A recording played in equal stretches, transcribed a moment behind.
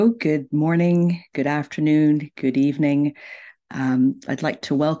Good morning, good afternoon, good evening. I'd like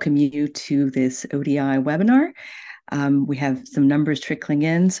to welcome you to this ODI webinar. We have some numbers trickling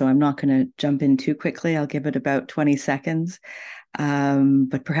in, so I'm not going to jump in too quickly. I'll give it about 20 seconds.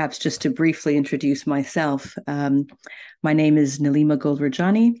 But perhaps just to briefly introduce myself, my name is Nalima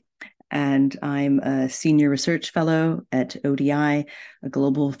Goldrajani, and I'm a senior research fellow at ODI, a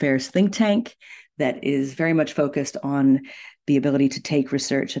global affairs think tank that is very much focused on the ability to take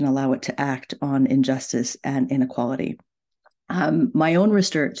research and allow it to act on injustice and inequality. My own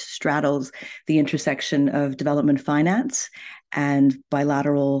research straddles the intersection of development finance and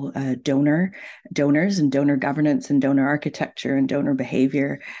bilateral donors and donor governance and donor architecture and donor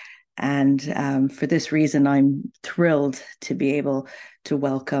behavior. And for this reason, I'm thrilled to be able to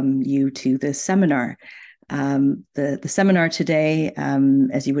welcome you to this seminar. The seminar today,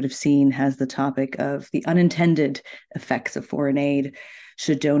 as you would have seen, has the topic of the unintended effects of foreign aid.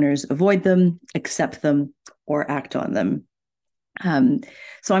 Should donors avoid them, accept them, or act on them?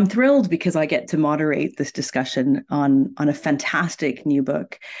 So I'm thrilled because I get to moderate this discussion on a fantastic new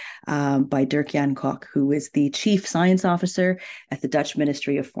book by Dirk-Jan Kok, who is the Chief Science Officer at the Dutch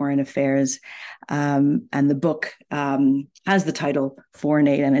Ministry of Foreign Affairs. And the book has the title Foreign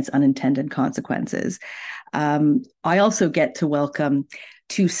Aid and Its Unintended Consequences. I also get to welcome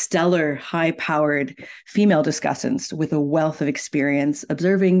two stellar, high-powered female discussants with a wealth of experience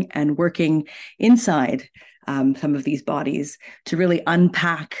observing and working inside some of these bodies to really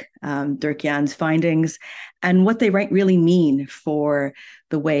unpack Dirk-Jan's findings and what they really mean for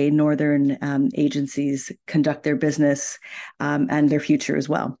the way Northern agencies conduct their business and their future as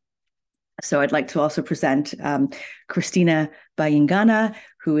well. So I'd like to also present Christina Bayingana,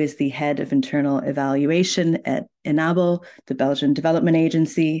 who is the head of internal evaluation at INABEL, the Belgian Development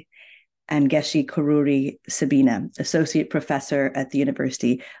Agency, and Geshe Karuri Sabina, associate professor at the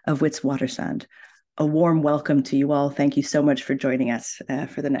University of Witwatersrand. A warm welcome to you all. Thank you so much for joining us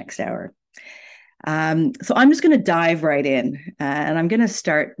for the next hour. So I'm just going to dive right in, and I'm going to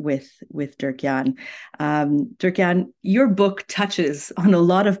start with Dirk-Jan. Dirk-Jan, your book touches on a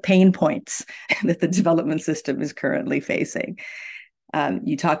lot of pain points that the development system is currently facing.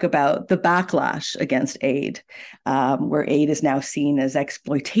 You talk about the backlash against aid, where aid is now seen as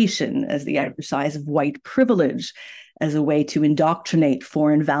exploitation, as the exercise of white privilege, as a way to indoctrinate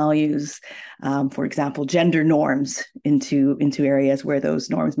foreign values, for example, gender norms into areas where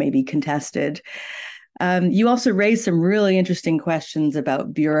those norms may be contested. You also raised some really interesting questions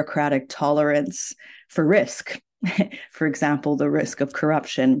about bureaucratic tolerance for risk, for example, the risk of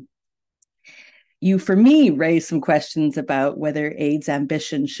corruption. You, for me, raised some questions about whether aid's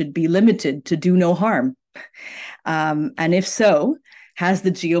ambition should be limited to do no harm. And if so, has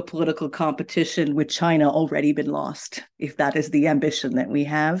the geopolitical competition with China already been lost, if that is the ambition that we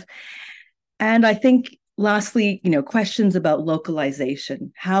have? And I think, lastly, questions about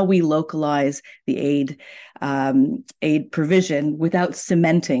localization, how we localize the aid provision without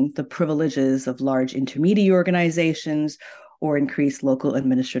cementing the privileges of large intermediate organizations or increase local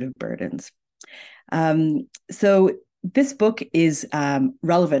administrative burdens. So this book is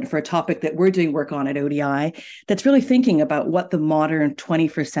relevant for a topic that we're doing work on at ODI that's really thinking about what the modern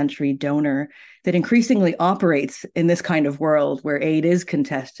 21st century donor that increasingly operates in this kind of world where aid is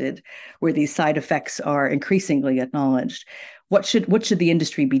contested, where these side effects are increasingly acknowledged. What should the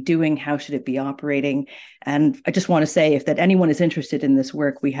industry be doing? How should it be operating? And I just want to say, if that anyone is interested in this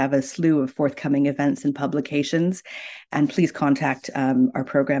work, we have a slew of forthcoming events and publications. And please contact our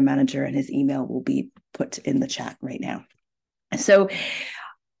program manager, and his email will be put in the chat right now. So,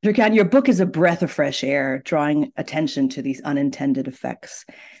 Dirk-Jan, your book is a breath of fresh air, drawing attention to these unintended effects,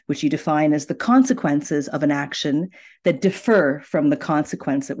 which you define as the consequences of an action that differ from the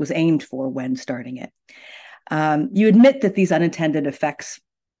consequence it was aimed for when starting it. You admit that these unintended effects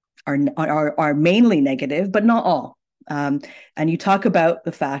are mainly negative, but not all. And you talk about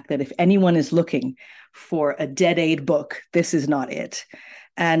the fact that if anyone is looking for a dead aid book, this is not it.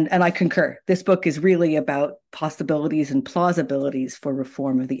 And I concur. This book is really about possibilities and plausibilities for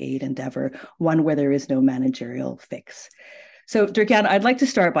reform of the aid endeavor, one where there is no managerial fix. So, Dirk-Jan, I'd like to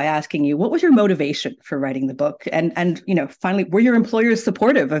start by asking you, what was your motivation for writing the book? And finally, were your employers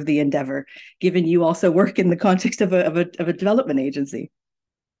supportive of the endeavor, given you also work in the context of a development agency?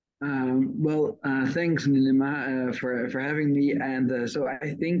 Thanks, Nilima, for having me. And so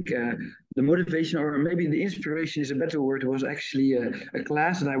I think the motivation, or maybe the inspiration is a better word, was actually a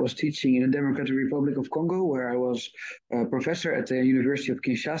class that I was teaching in the Democratic Republic of Congo, where I was a professor at the University of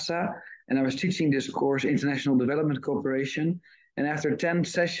Kinshasa. And I was teaching this course, International Development Cooperation. And after 10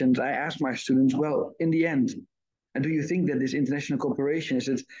 sessions, I asked my students, well, in the end, And do you think that this international cooperation is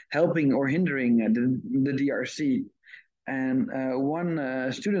it helping or hindering the DRC? And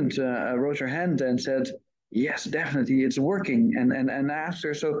one student wrote her hand and said, "Yes, definitely, it's working." And I asked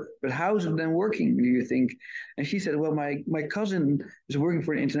her, "So, but how is it then working? Do you think?" And she said, "Well, my cousin is working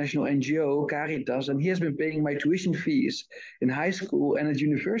for an international NGO, Caritas, and he has been paying my tuition fees in high school and at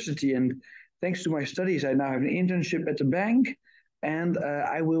university. And thanks to my studies, I now have an internship at the bank." And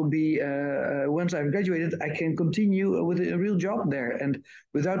I will be once I've graduated, I can continue with a real job there. And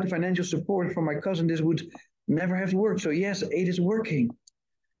without the financial support from my cousin, this would never have worked. So yes, aid is working.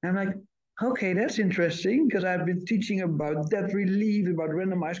 And I'm like, okay, that's interesting because I've been teaching about debt relief, about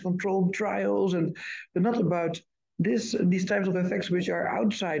randomized controlled trials, and but not about these types of effects which are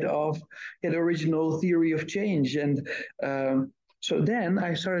outside of the original theory of change. And so then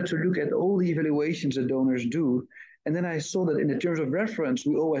I started to look at all the evaluations that donors do. And then I saw that in the terms of reference,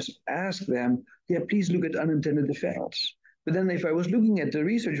 we always ask them, yeah, please look at unintended effects. But then if I was looking at the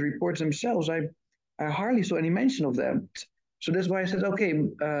research reports themselves, I hardly saw any mention of them. So that's why I said, okay,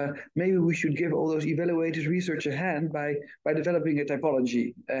 maybe we should give all those evaluators research a hand by developing a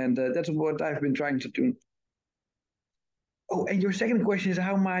typology. And that's what I've been trying to do. Oh, and your second question is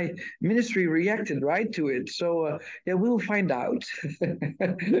how my ministry reacted, right, to it. So yeah, we'll find out.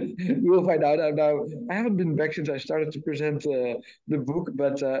 We'll find out. Now, I haven't been back since I started to present the book,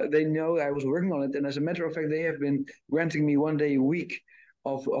 but they know I was working on it. And as a matter of fact, they have been granting me 1 day a week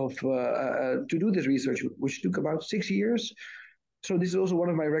of to do this research, which took about 6 years. So this is also one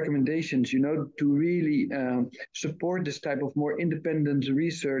of my recommendations, to really support this type of more independent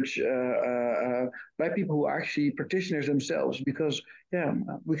research by people who are actually practitioners themselves, because yeah,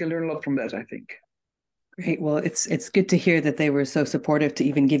 we can learn a lot from that, I think. Great. Well, it's good to hear that they were so supportive to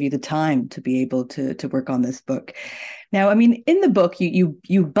even give you the time to be able to work on this book. Now, I mean, in the book,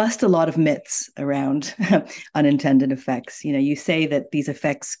 you bust a lot of myths around unintended effects. You say that these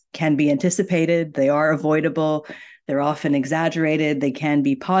effects can be anticipated, they are avoidable, they're often exaggerated, they can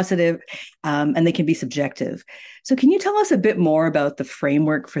be positive, and they can be subjective. So, can you tell us a bit more about the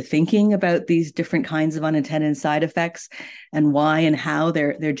framework for thinking about these different kinds of unintended side effects and why and how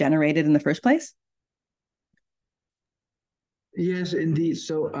they're generated in the first place? Yes, indeed.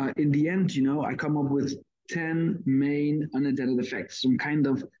 So in the end, I come up with 10 main unintended effects, some kind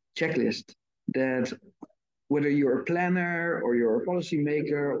of checklist that whether you're a planner or you're a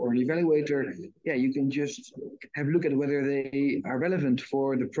policymaker or an evaluator, yeah, you can just have a look at whether they are relevant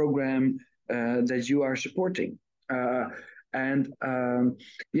for the program that you are supporting. And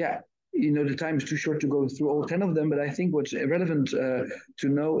yeah, the time is too short to go through all 10 of them, but I think what's relevant to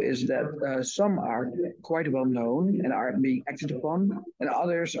know is that some are quite well known and are being acted upon, and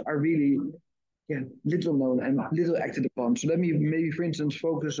others are really little known and little acted upon. So let me maybe, for instance,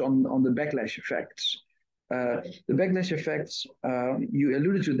 focus on the backlash effects. The backlash effects, you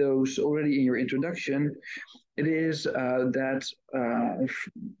alluded to those already in your introduction. It is that,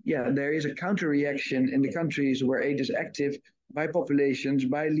 there is a counter reaction in the countries where aid is active by populations,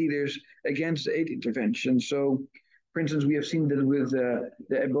 by leaders against aid intervention. So, for instance, we have seen that with the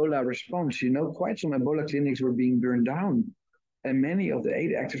Ebola response, quite some Ebola clinics were being burned down. And many of the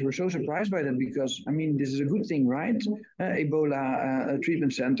aid actors were so surprised by that because, I mean, this is a good thing, right? Ebola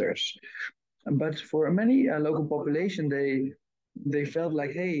treatment centers. But for many local population, they felt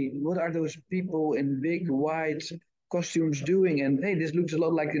like, hey, what are those people in big white costumes doing? And hey, this looks a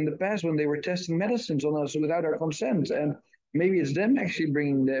lot like in the past when they were testing medicines on us without our consent. And maybe it's them actually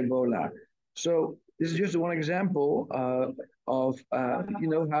bringing the Ebola. So this is just one example of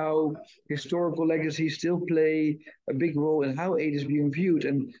how historical legacies still play a big role in how aid is being viewed,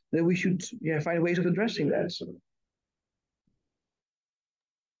 and that we should find ways of addressing that.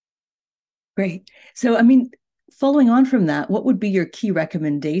 Great. So, I mean, following on from that, what would be your key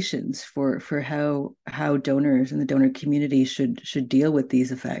recommendations for how donors and the donor community should deal with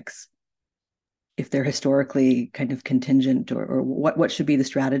these effects if they're historically kind of contingent, or what should be the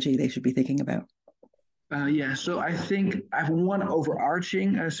strategy they should be thinking about? So I think I have one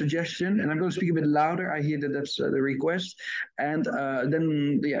overarching suggestion, and I'm going to speak a bit louder. I hear that that's the request, and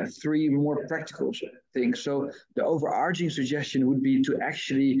then three more practical things. So the overarching suggestion would be to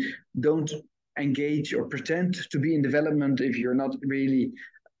actually don't engage or pretend to be in development if you're not really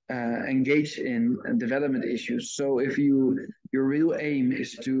engaged in development issues. So if your real aim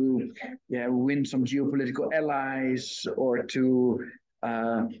is to win some geopolitical allies or to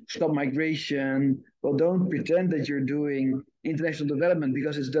stop migration, well, don't pretend that you're doing international development,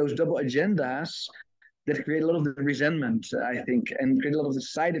 because it's those double agendas that create a lot of the resentment, I think, and create a lot of the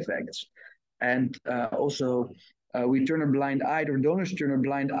side effects. And also, we turn a blind eye, or donors turn a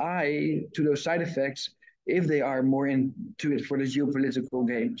blind eye to those side effects if they are more into it for the geopolitical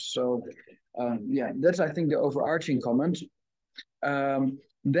games. So yeah, that's I think the overarching comment.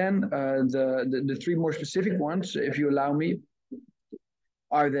 Then the three more specific ones, if you allow me,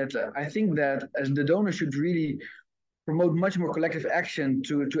 are that I think that as the donor should really promote much more collective action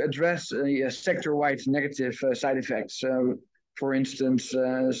to address sector-wide negative side effects. For instance,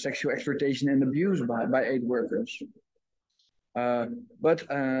 sexual exploitation and abuse by aid workers. Uh, but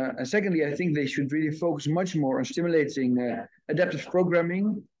secondly, I think they should really focus much more on stimulating adaptive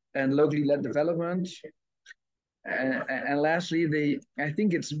programming and locally led development. And lastly, I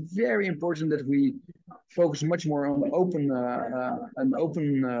think it's very important that we focus much more on open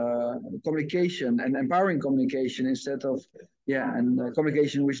communication and empowering communication instead of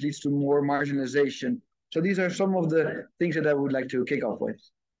communication which leads to more marginalization. So these are some of the things that I would like to kick off with.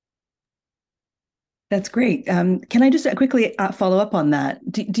 That's great. Can I just quickly follow up on that?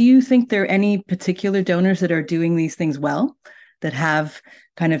 Do you think there are any particular donors that are doing these things well, that have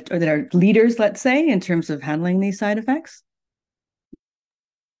kind of, or that are leaders, let's say, in terms of handling these side effects?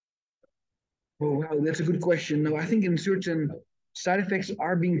 Oh, wow, that's a good question. No, I think in certain side effects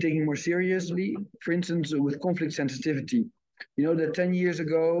are being taken more seriously. For instance, with conflict sensitivity. You know that 10 years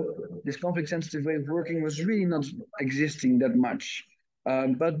ago, this conflict sensitive way of working was really not existing that much.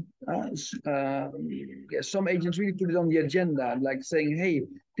 But yeah, some agents really put it on the agenda, like saying, hey,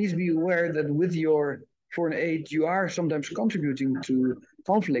 please be aware that with your foreign aid, you are sometimes contributing to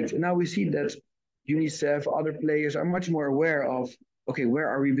conflict. And now we see that UNICEF, other players are much more aware of, okay, where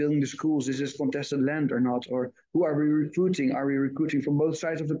are we building the schools? Is this contested land or not? Or who are we recruiting? Are we recruiting from both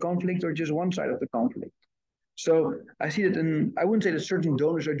sides of the conflict or just one side of the conflict? So I see that I wouldn't say that certain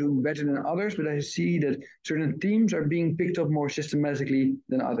donors are doing better than others, but I see that certain themes are being picked up more systematically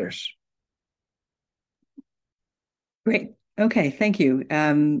than others. Great. Okay, thank you.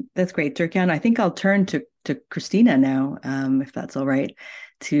 That's great, Dirk-Jan. I think I'll turn to Christina now, if that's all right,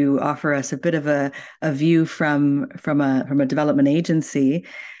 to offer us a bit of a view from a development agency.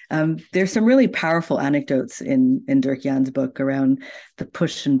 There's some really powerful anecdotes in Dirk-Jan's book around the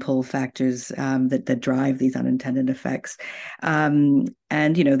push and pull factors that drive these unintended effects, and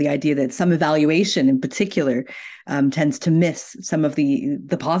the idea that some evaluation, in particular, tends to miss some of the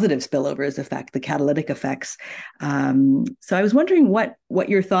positive spillovers effect, the catalytic effects. So I was wondering what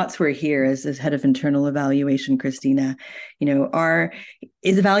your thoughts were here as head of internal evaluation, Christina.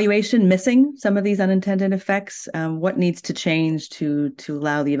 Is evaluation missing some of these unintended effects? What needs to change to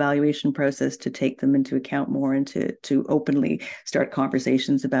allow the evaluation process to take them into account more and to openly start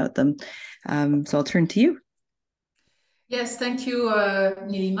conversations about them? So I'll turn to you. Yes, thank you,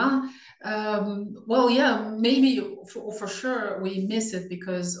 Nilima. Well, yeah, maybe for sure we miss it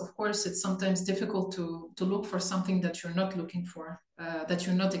because, of course, it's sometimes difficult to look for something that you're not looking for, that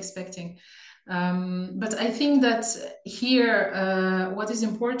you're not expecting. But I think that here, what is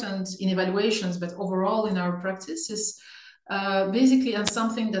important in evaluations, but overall in our practice is basically, and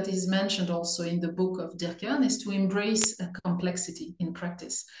something that is mentioned also in the book of Dirk-Jan, is to embrace complexity in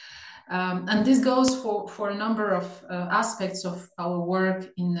practice. And this goes for a number of aspects of our work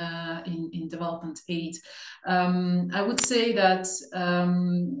in development aid. I would say that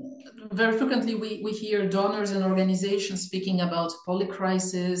very frequently we hear donors and organizations speaking about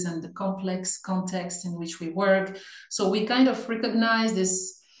polycrisis and the complex context in which we work. So we kind of recognize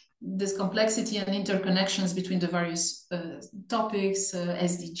this complexity and interconnections between the various topics,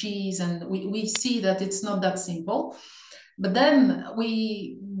 SDGs, and we see that it's not that simple. But then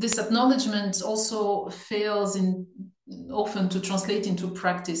this acknowledgement also fails often to translate into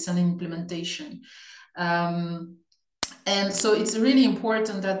practice and implementation. And so it's really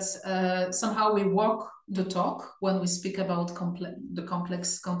important that somehow we walk the talk when we speak about the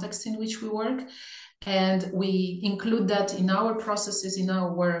complex context in which we work, and we include that in our processes, in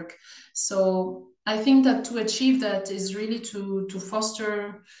our work. So I think that to achieve that is really to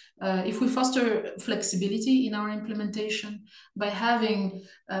foster, if we foster flexibility in our implementation by having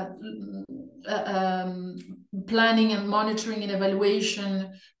planning and monitoring and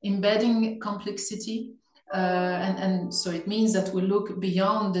evaluation, embedding complexity. And so it means that we look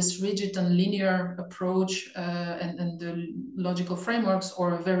beyond this rigid and linear approach and the logical frameworks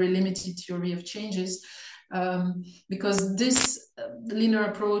or a very limited theory of changes, because this linear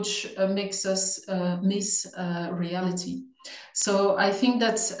approach makes us miss reality. So I think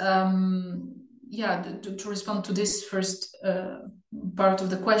that, to respond to this first part of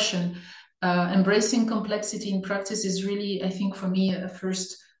the question, embracing complexity in practice is really, I think, for me, a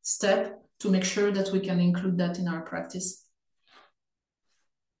first step to make sure that we can include that in our practice.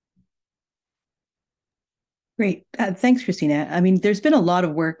 Great. Thanks, Christina. I mean, there's been a lot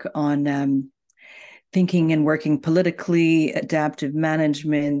of work on thinking and working politically, adaptive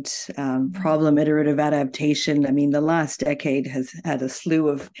management, problem iterative adaptation. I mean, the last decade has had a slew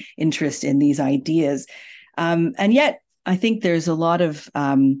of interest in these ideas. And yet, I think there's been a lot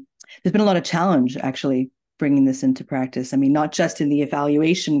of challenge actually bringing this into practice. I mean, not just in the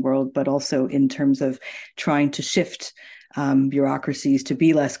evaluation world, but also in terms of trying to shift bureaucracies to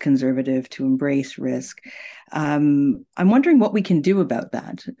be less conservative, to embrace risk. I'm wondering what we can do about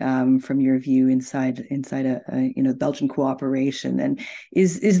that from your view inside a Belgian cooperation, and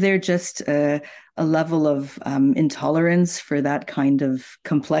is there just a level of intolerance for that kind of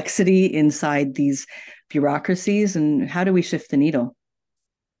complexity inside these bureaucracies, and how do we shift the needle?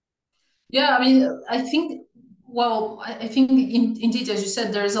 Yeah, I mean, I think indeed, as you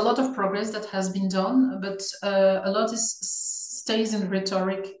said, there is a lot of progress that has been done, but a lot stays in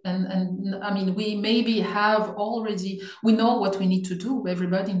rhetoric. And I mean, we maybe we know what we need to do.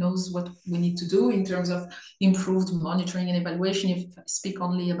 Everybody knows what we need to do in terms of improved monitoring and evaluation, if I speak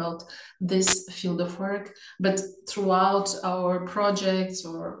only about this field of work. But throughout our projects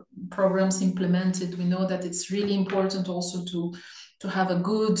or programs implemented, we know that it's really important also to have a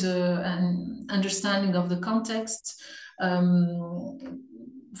good understanding of the context.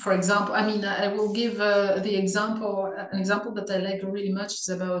 For example, I mean, I will give an example that I like really much is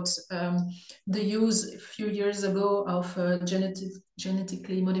about the use a few years ago of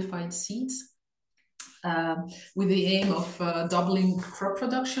genetically modified seeds with the aim of doubling crop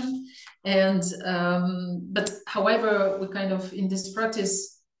production. And but however, we kind of in this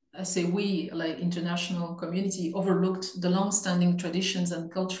practice, I say we, like international community, overlooked the long-standing traditions and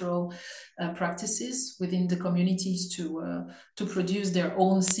cultural practices within the communities to produce their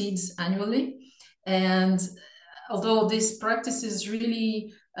own seeds annually. And although these practices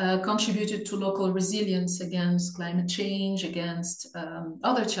really contributed to local resilience against climate change, against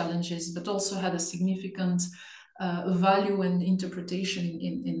other challenges, but also had a significant value and interpretation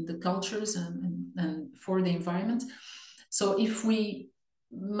in the cultures and for the environment. So if we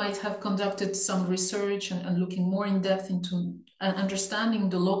might have conducted some research and looking more in depth into understanding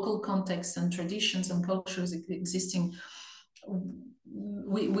the local context and traditions and cultures existing,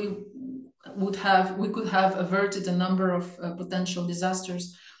 we could have averted a number of potential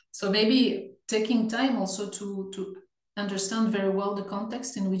disasters. So maybe taking time also to understand very well the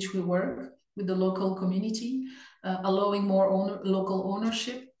context in which we work with the local community, allowing more local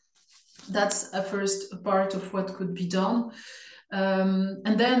ownership. That's a first part of what could be done.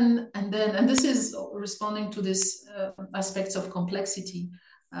 And this is responding to this aspects of complexity.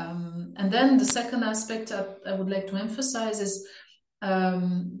 And then the second aspect I would like to emphasize is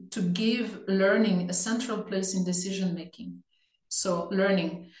to give learning a central place in decision making. So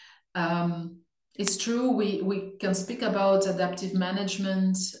learning, it's true, we can speak about adaptive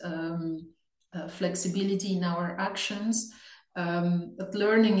management, flexibility in our actions, but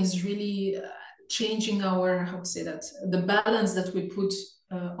learning is really changing the balance that we put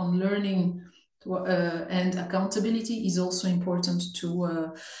on learning and accountability is also important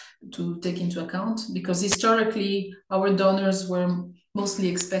to take into account, because historically our donors were mostly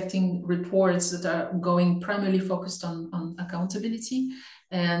expecting reports that are going primarily focused on accountability.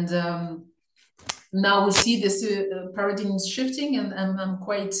 And now we see this paradigm shifting, and I'm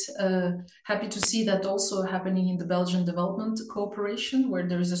quite happy to see that also happening in the Belgian development cooperation, where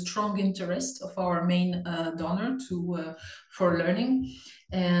there is a strong interest of our main donor for learning,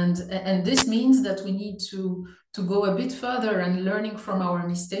 and this means that we need to go a bit further and learning from our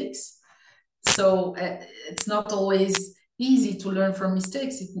mistakes. So it's not always easy to learn from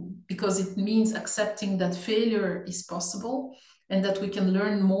mistakes because it means accepting that failure is possible, and that we can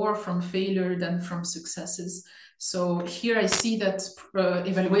learn more from failure than from successes. So here I see that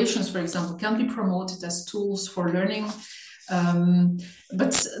evaluations, for example, can be promoted as tools for learning,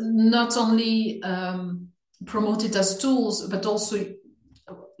 but not only promoted as tools, but also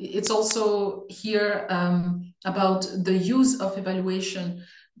it's also here about the use of evaluation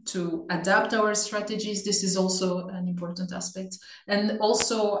to adapt our strategies. This is also an important aspect. And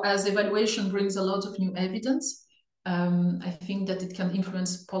also, as evaluation brings a lot of new evidence, I think that it can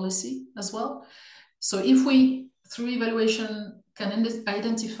influence policy as well. So if we, through evaluation, can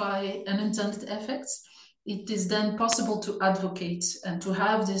identify unintended effects, it is then possible to advocate and to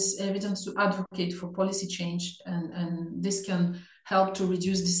have this evidence to advocate for policy change, and this can help to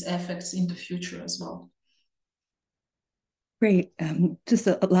reduce these effects in the future as well. Great. Just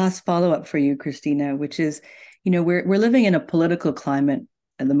a last follow-up for you, Christina, which is, we're living in a political climate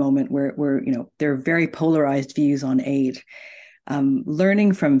at the moment where there are very polarized views on aid.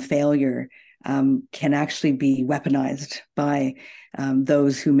 Learning from failure can actually be weaponized by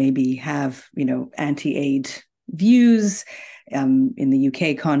those who maybe have, anti-aid views. In the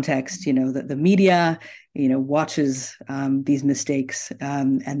UK context, the media, watches these mistakes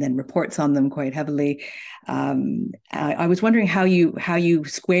and then reports on them quite heavily. I was wondering how you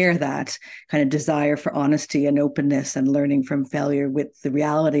square that kind of desire for honesty and openness and learning from failure with the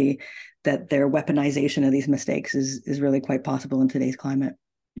reality that their weaponization of these mistakes is really quite possible in today's climate.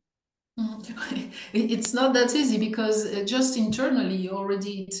 It's not that easy because just internally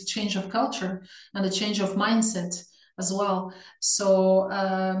already it's a change of culture and a change of mindset as well. So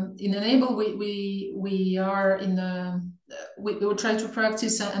in Enable, we are in we try to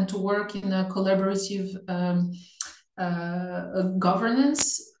practice and to work in a collaborative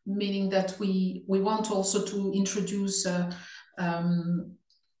governance, meaning that we want also to introduce um,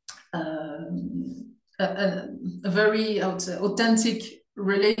 a very authentic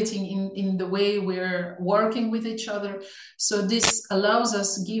relating in the way we're working with each other. So this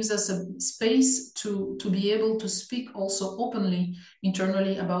gives us a space to be able to speak also openly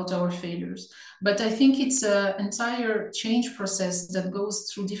internally about our failures. But I think it's an entire change process that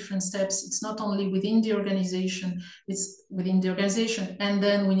goes through different steps. It's not only within the organization, it's within the organization. And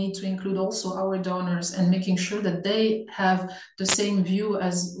then we need to include also our donors and making sure that they have the same view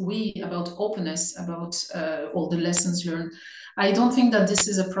as we about openness, about all the lessons learned. I don't think that this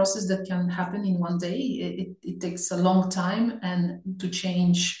is a process that can happen in one day. It takes a long time and to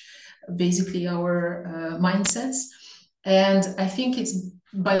change basically our mindsets. And I think it's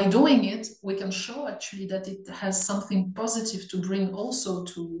by doing it, we can show actually that it has something positive to bring also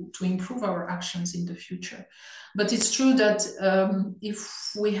to improve our actions in the future. But it's true that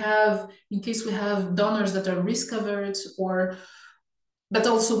in case we have donors that are risk averse but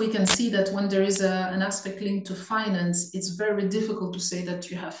also we can see that when there is an aspect linked to finance, it's very difficult to say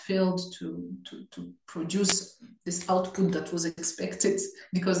that you have failed to produce this output that was expected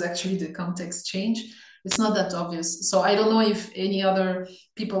because actually the context changed. It's not that obvious. So I don't know if any other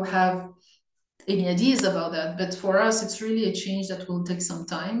people have any ideas about that, but for us, it's really a change that will take some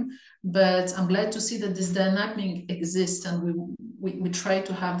time. But I'm glad to see that this dynamic exists, and we try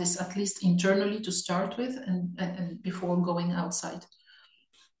to have this at least internally to start with and before going outside.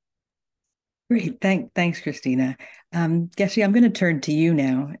 Great. Thanks, Christina. Geshe, I'm going to turn to you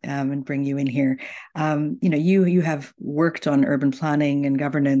now and bring you in here. You have worked on urban planning and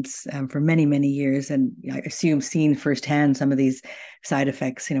governance for many, many years, and I assume seen firsthand some of these side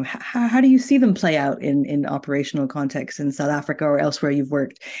effects. How do you see them play out in operational contexts in South Africa or elsewhere you've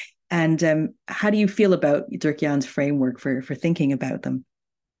worked? And how do you feel about Dirk Jan's framework for thinking about them?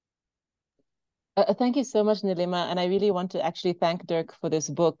 Thank you so much, Nilima. And I really want to actually thank Dirk for this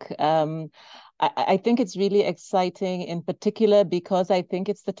book. I think it's really exciting in particular because I think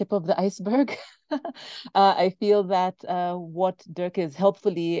it's the tip of the iceberg. I feel that what Dirk is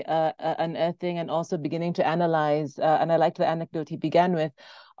helpfully unearthing and also beginning to analyze, and I like the anecdote he began with,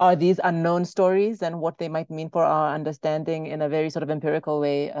 are these unknown stories and what they might mean for our understanding in a very sort of empirical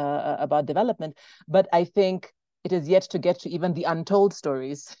way about development. But I think it is yet to get to even the untold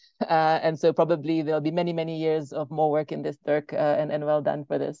stories. And so probably there'll be many, many years of more work in this, Dirk, and well done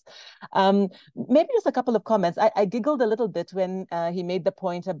for this. Maybe just a couple of comments. I giggled a little bit when he made the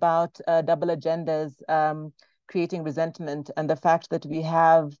point about double agendas creating resentment and the fact that we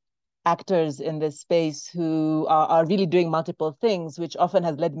have actors in this space who are really doing multiple things, which often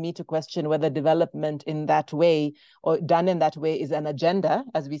has led me to question whether development in that way or done in that way is an agenda,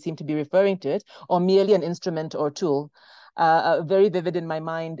 as we seem to be referring to it, or merely an instrument or tool. Very vivid in my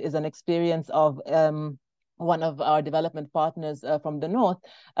mind is an experience of one of our development partners from the north,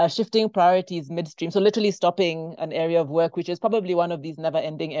 shifting priorities midstream. So literally stopping an area of work, which is probably one of these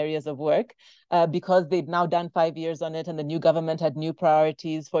never-ending areas of work, because they'd now done 5 years on it and the new government had new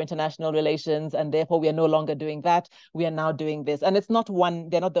priorities for international relations, and therefore we are no longer doing that. We are now doing this. And it's not one,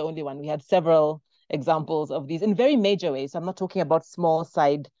 they're not the only one. We had several examples of these in very major ways. So I'm not talking about small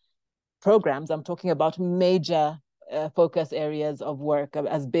side programs. I'm talking about major focus areas of work,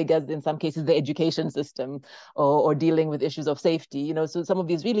 as big as in some cases the education system or dealing with issues of safety. So some of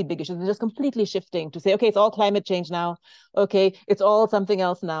these really big issues are just completely shifting to say, okay, it's all climate change now. Okay, it's all something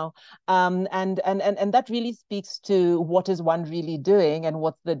else now. And that really speaks to what is one really doing and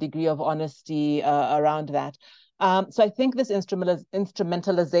what's the degree of honesty around that. So I think this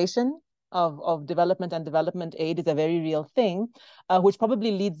instrumentalization of development and development aid is a very real thing, which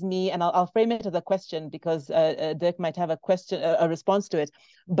probably leads me, and I'll frame it as a question because Dirk might have a response to it,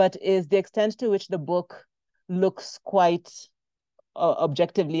 but is the extent to which the book looks quite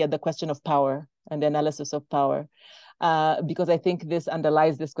objectively at the question of power and the analysis of power. Because I think this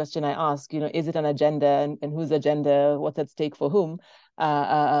underlies this question I ask, is it an agenda, and whose agenda, what's at stake for whom,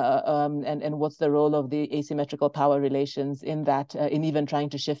 and what's the role of the asymmetrical power relations in that, in even trying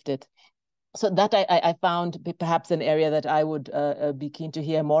to shift it. So that I found perhaps an area that I would be keen to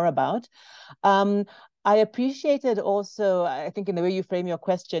hear more about. I appreciated also, I think in the way you frame your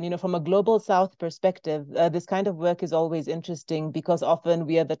question, from a global South perspective, this kind of work is always interesting because often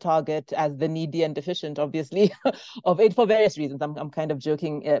we are the target as the needy and deficient, obviously, of it for various reasons. I'm kind of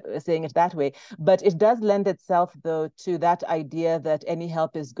joking, saying it that way. But it does lend itself, though, to that idea that any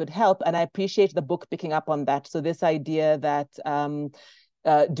help is good help. And I appreciate the book picking up on that. So this idea that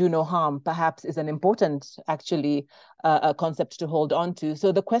do no harm perhaps is an important actually a concept to hold on to.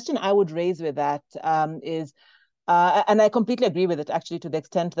 So the question I would raise with that is, and I completely agree with it, actually, to the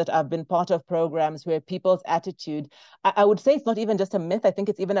extent that I've been part of programs where people's attitude, I would say it's not even just a myth. I think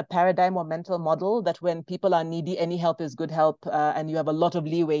it's even a paradigm or mental model that when people are needy, any help is good help, and you have a lot of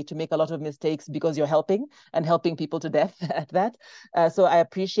leeway to make a lot of mistakes because you're helping and helping people to death at that. So I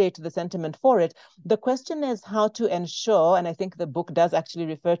appreciate the sentiment for it. The question is how to ensure, and I think the book does actually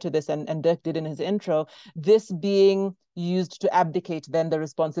refer to this, and Dirk did in his intro, this being used to abdicate then the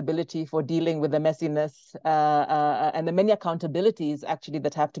responsibility for dealing with the messiness and the many accountabilities actually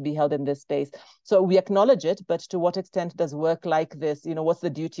that have to be held in this space. So we acknowledge it, but to what extent does work like this, what's the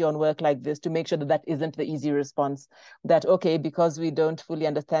duty on work like this to make sure that that isn't the easy response, that, okay, because we don't fully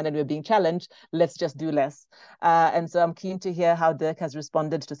understand and we're being challenged, let's just do less. And so I'm keen to hear how Dirk has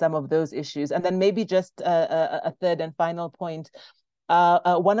responded to some of those issues. And then maybe just a third and final point.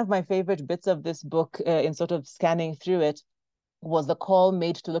 One of my favorite bits of this book in sort of scanning through it was the call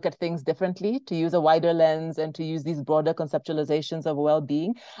made to look at things differently, to use a wider lens and to use these broader conceptualizations of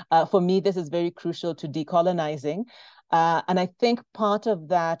well-being. For me, this is very crucial to decolonizing. And I think part of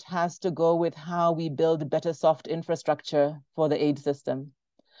that has to go with how we build better soft infrastructure for the aid system.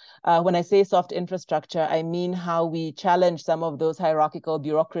 When I say soft infrastructure, I mean how we challenge some of those hierarchical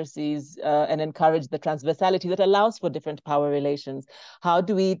bureaucracies and encourage the transversality that allows for different power relations. How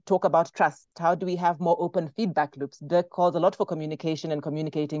do we talk about trust? How do we have more open feedback loops? Dirk calls a lot for communication and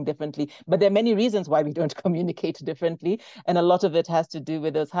communicating differently, but there are many reasons why we don't communicate differently, and a lot of it has to do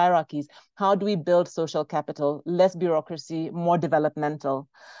with those hierarchies. How do we build social capital? Less bureaucracy, more developmental.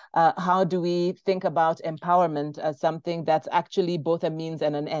 How do we think about empowerment as something that's actually both a means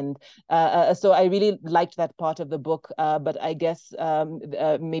and an end? So I really liked that part of the book, but I guess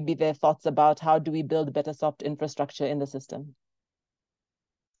maybe their thoughts about how do we build better soft infrastructure in the system.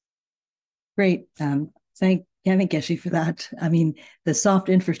 Great. Thank Geshe for that. I mean, the soft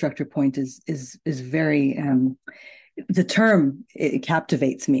infrastructure point is very the term, it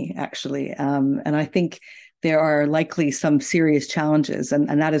captivates me actually, and I think there are likely some serious challenges.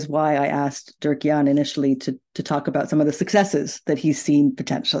 And that is why I asked Dirk-Jan initially to talk about some of the successes that he's seen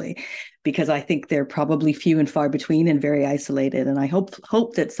potentially, because I think they're probably few and far between and very isolated. And I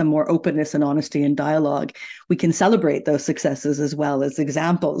hope that some more openness and honesty and dialogue, we can celebrate those successes as well as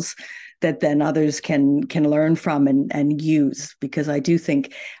examples that then others can learn from and use, because I do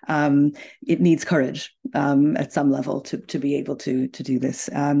think it needs courage at some level to be able to do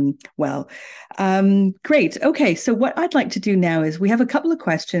this well. Great. Okay, so what I'd like to do now is we have a couple of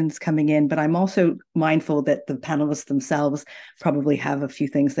questions coming in, but I'm also mindful that the panelists themselves probably have a few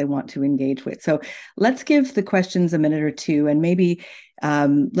things they want to engage with. So let's give the questions a minute or two, and maybe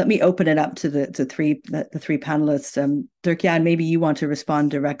let me open it up to the three panelists. Dirk-Jan, maybe you want to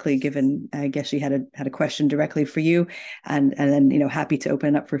respond directly, given I guess she had a question directly for you, and then happy to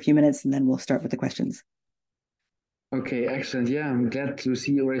open it up for a few minutes, and then we'll start with the questions. Okay, excellent. Yeah, I'm glad to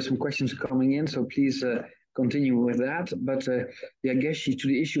see already some questions coming in. So please continue with that. But yeah, Geshe, to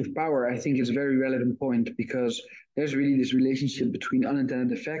the issue of power, I think it's a very relevant point, because there's really this relationship between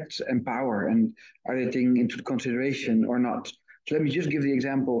unintended effects and power, and are they taken into consideration or not? So let me just give the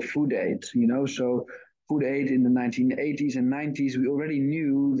example of food aid. So food aid in the 1980s and 90s, we already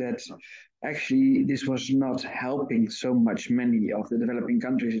knew that actually this was not helping so much many of the developing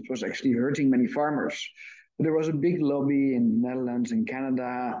countries. It was actually hurting many farmers. But there was a big lobby in the Netherlands, in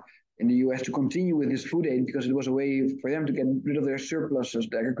Canada, in the US to continue with this food aid, because it was a way for them to get rid of their surpluses,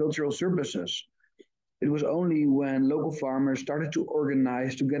 the agricultural surpluses. It was only when local farmers started to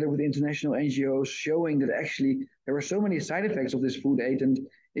organize together with international NGOs, showing that actually there were so many side effects of this food aid. And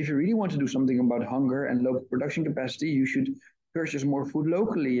if you really want to do something about hunger and local production capacity, you should purchase more food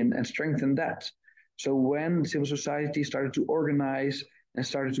locally and strengthen that. So when civil society started to organize and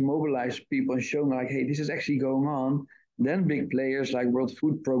started to mobilize people and showing like, hey, this is actually going on, then big players like World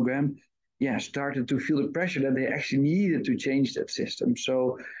Food Program, started to feel the pressure that they actually needed to change that system.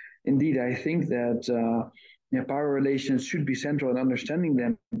 So indeed, I think that yeah, power relations should be central in understanding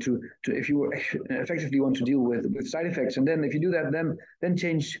them to if you effectively want to deal with side effects. And then if you do that, then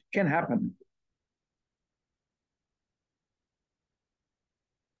change can happen.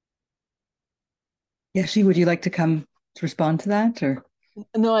 Yeshi, would you like to come to respond to that, or?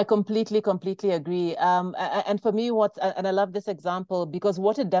 No, I completely agree. And for me, and I love this example because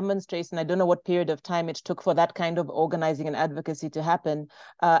what it demonstrates, and I don't know what period of time it took for that kind of organizing and advocacy to happen.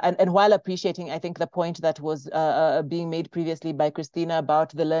 And while appreciating, I think the point that was being made previously by Christina about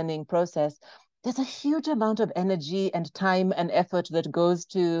the learning process, there's a huge amount of energy and time and effort that goes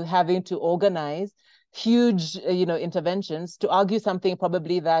to having to organize huge interventions to argue something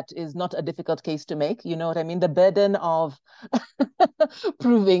probably that is not a difficult case to make. You know what I mean? The burden of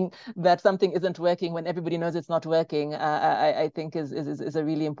proving that something isn't working when everybody knows it's not working, I think is a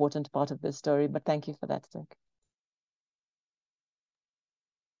really important part of this story. But thank you for that, Dirk.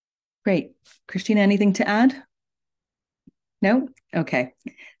 Great. Christina, anything to add? No? Okay.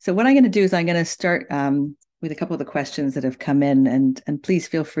 So what I'm going to do is I'm going to start with a couple of the questions that have come in, and please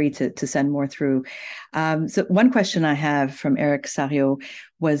feel free to send more through. So one question I have from Eric Sario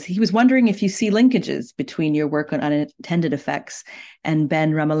was, he was wondering if you see linkages between your work on unintended effects and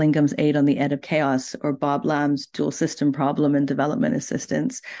Ben Ramalingam's aid on the Ed of Chaos, or Bob Lamb's dual system problem and development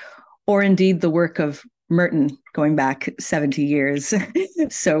assistance, or indeed the work of Merton going back 70 years.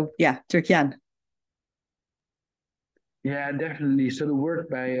 So yeah, Dirk-Jan. Yeah, definitely. So the work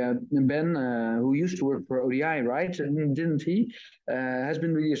by Ben, who used to work for ODI, right? Didn't he? Has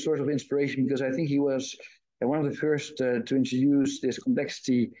been really a source of inspiration because I think he was one of the first to introduce this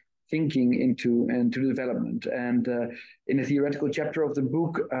complexity thinking into development. And in the theoretical chapter of the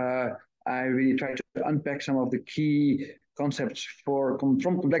book, I really try to unpack some of the key concepts from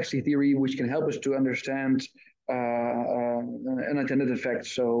complexity theory, which can help us to understand unintended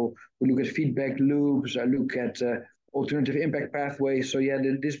effects. So we look at feedback loops. I look at alternative impact pathways. So yeah,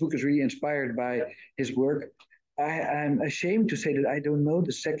 this book is really inspired by his work. I'm ashamed to say that I don't know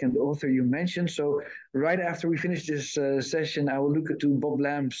the second author you mentioned. So right after we finish this session, I will look into Bob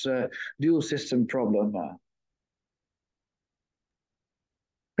Lamb's dual system problem.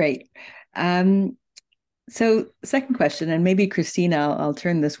 Great. So second question, and maybe Christina, I'll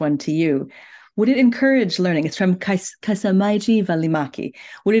turn this one to you. Would it encourage learning? It's from Kasamaiji Valimaki.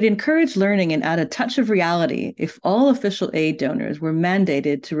 Would it encourage learning and add a touch of reality if all official aid donors were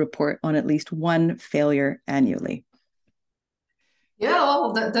mandated to report on at least one failure annually? Yeah,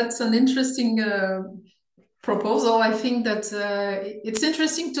 well, that's an interesting proposal. I think that it's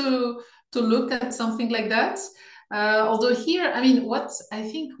interesting to look at something like that. Although here, I mean, what I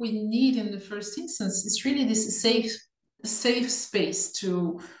think we need in the first instance is really this safe space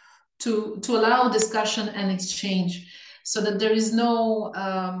to allow discussion and exchange, so that there is no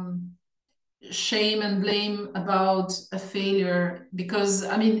shame and blame about a failure, because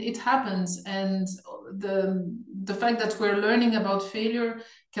I mean it happens, and the fact that we're learning about failure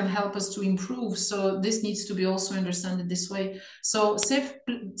can help us to improve. So this needs to be also understood this way. So safe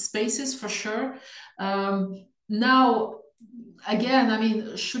spaces for sure. Now, again, I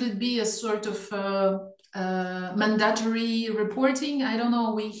mean, should it be a sort of mandatory reporting? I don't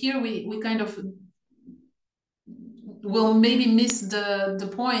know. We kind of will maybe miss the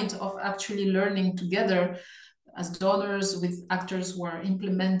point of actually learning together as donors with actors who are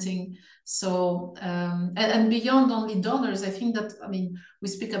implementing. So and beyond only donors, I think that, I mean, we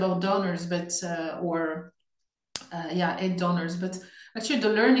speak about donors, but aid donors, but actually the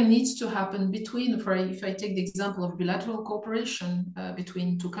learning needs to happen between, if I take the example of bilateral cooperation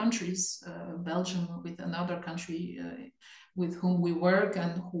between two countries, Belgium with another country with whom we work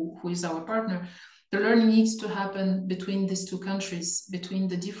and who is our partner. The learning needs to happen between these two countries, between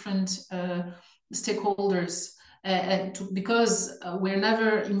the different stakeholders, because we're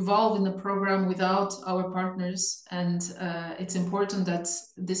never involved in a program without our partners, and it's important that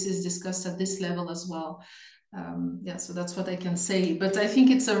this is discussed at this level as well. So that's what I can say. But I think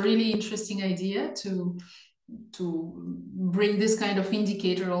it's a really interesting idea to bring this kind of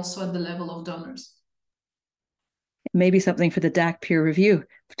indicator also at the level of donors. Maybe something for the DAC peer review,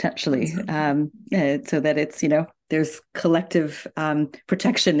 potentially, so that it's, there's collective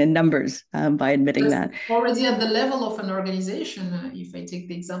protection in numbers by admitting that. Already at the level of an organization, if I take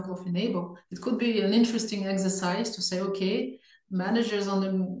the example of Enable, it could be an interesting exercise to say, okay, managers on the,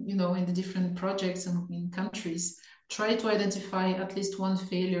 in the different projects and in countries, try to identify at least one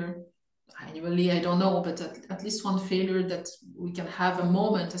failure annually. I don't know, but at least one failure that we can have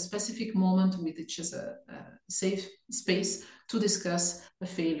a specific moment with which is a safe space to discuss a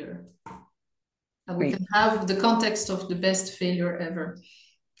failure. And we can have the context of the best failure ever.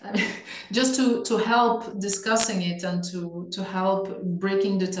 just to help discussing it and to help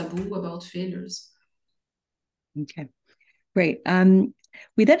breaking the taboo about failures. Okay, great.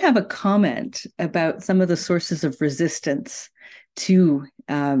 We then have a comment about some of the sources of resistance to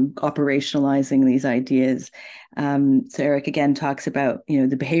operationalizing these ideas. So Eric again talks about,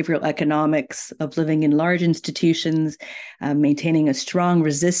 the behavioral economics of living in large institutions, maintaining a strong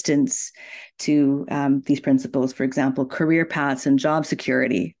resistance to these principles. For example, career paths and job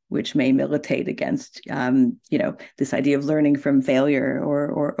security, which may militate against, this idea of learning from failure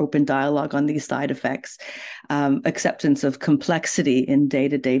or open dialogue on these side effects. Acceptance of complexity in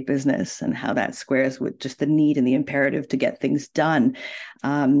day-to-day business and how that squares with just the need and the imperative to get things done.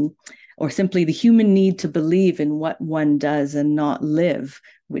 Or simply the human need to believe in what one does and not live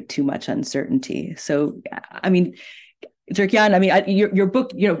with too much uncertainty. So, I mean, Dirk-Jan, your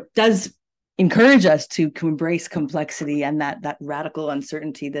book, does encourage us to embrace complexity and that radical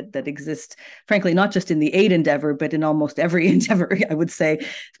uncertainty that exists, frankly, not just in the aid endeavor, but in almost every endeavor, I would say,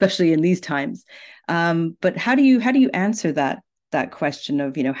 especially in these times. But how do you answer that question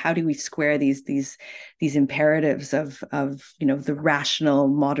of, how do we square these imperatives of the rational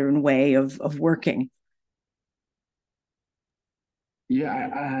modern way of working?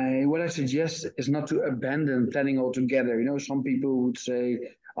 Yeah, what I suggest is not to abandon planning altogether. Some people would say,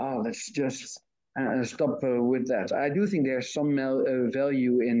 "Oh, let's just stop with that." I do think there's some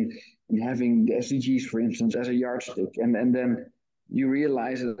value in having the SDGs, for instance, as a yardstick, and then you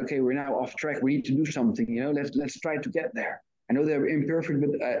realize that okay, we're now off track. We need to do something. Let's try to get there. I know they're imperfect,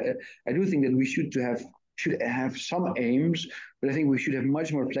 but I do think that we should have some aims, but I think we should have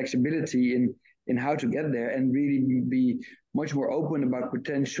much more flexibility in how to get there and really be much more open about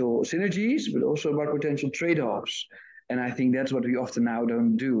potential synergies, but also about potential trade-offs. And I think that's what we often now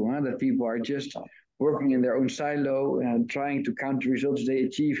don't do, that people are just working in their own silo and trying to count the results they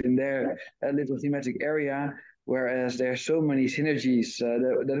achieve in their little thematic area, whereas there are so many synergies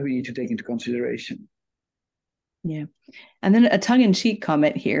that we need to take into consideration. Yeah. And then a tongue-in-cheek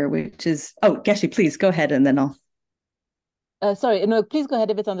comment here, which is, Geshe, please go ahead and then I'll. Sorry, no, please go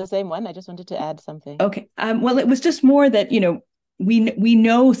ahead if it's on the same one. I just wanted to add something. Okay. Well, it was just more that, we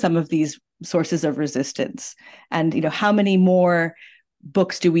know some of these sources of resistance and, how many more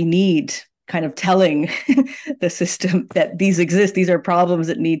books do we need kind of telling the system that these exist, these are problems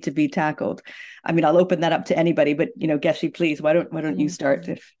that need to be tackled. I mean, I'll open that up to anybody, but, Geshe, please, why don't you start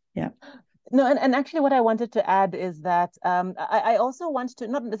yeah. No, and actually what I wanted to add is that I also want to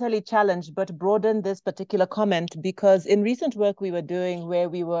not necessarily challenge, but broaden this particular comment, because in recent work we were doing where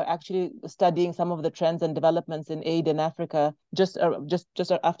we were actually studying some of the trends and developments in aid in Africa just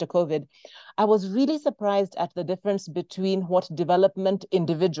after COVID, I was really surprised at the difference between what development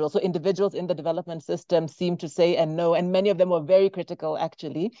individuals, so individuals in the development system seem to say and know, and many of them were very critical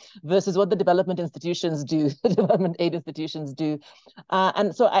actually, versus what the development institutions do, the development aid institutions do.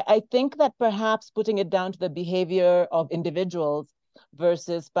 And so I think that perhaps putting it down to the behavior of individuals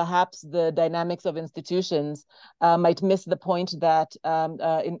versus perhaps the dynamics of institutions might miss the point that,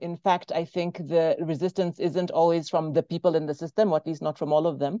 in fact, I think the resistance isn't always from the people in the system, or at least not from all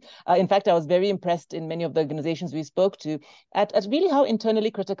of them. In fact, I was very impressed in many of the organizations we spoke to at really how internally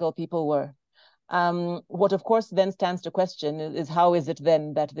critical people were. What of course then stands to question is how is it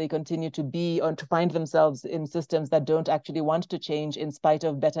then that they continue to be or to find themselves in systems that don't actually want to change in spite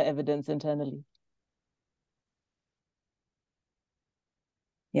of better evidence internally?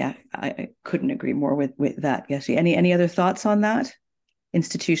 Yeah, I couldn't agree more with that. Geshe, any other thoughts on that?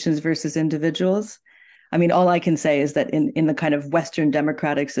 Institutions versus individuals? I mean, all I can say is that in the kind of Western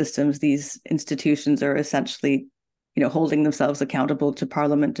democratic systems, these institutions are essentially, holding themselves accountable to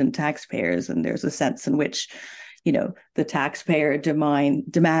Parliament and taxpayers. And there's a sense in which, the taxpayer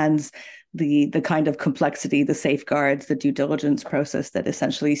demands the kind of complexity, the safeguards, the due diligence process that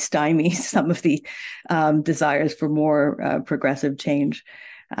essentially stymies some of the desires for more progressive change.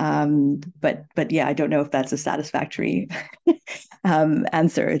 But yeah, I don't know if that's a satisfactory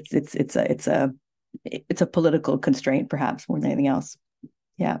answer. It's a political constraint, perhaps more than anything else.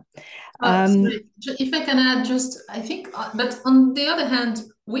 Yeah. Sorry, if I can add, I think, but on the other hand,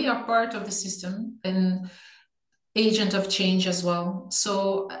 we are part of the system and agent of change as well.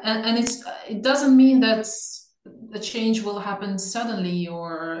 So, and it doesn't mean that the change will happen suddenly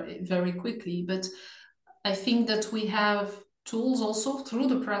or very quickly, but I think that we have tools also through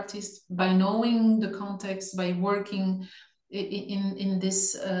the practice by knowing the context, by working in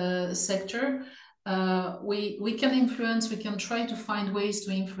this sector. We can influence, we can try to find ways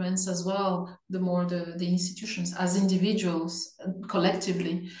to influence as well the institutions as individuals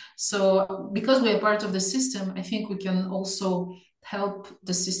collectively. So because we are part of the system, I think we can also help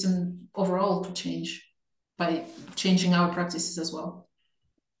the system overall to change by changing our practices as well.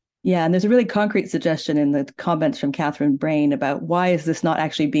 Yeah, and there's a really concrete suggestion in the comments from Catherine Brain about why is this not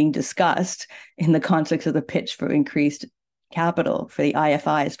actually being discussed in the context of the pitch for increased capital for the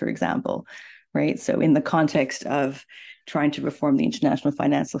IFIs, for example, right? So in the context of trying to reform the international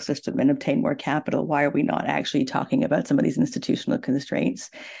financial system and obtain more capital, why are we not actually talking about some of these institutional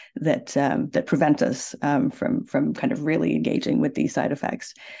constraints that that prevent us from kind of really engaging with these side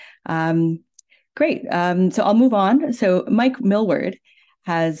effects? Great. So I'll move on. So Mike Millward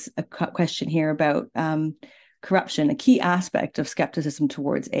has a question here about corruption, a key aspect of skepticism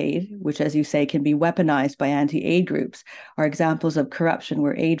towards aid, which, as you say, can be weaponized by anti-aid groups, are examples of corruption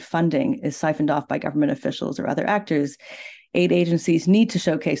where aid funding is siphoned off by government officials or other actors. Aid agencies need to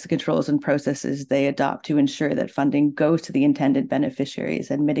showcase the controls and processes they adopt to ensure that funding goes to the intended beneficiaries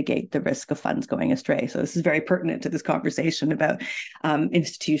and mitigate the risk of funds going astray. So this is very pertinent to this conversation about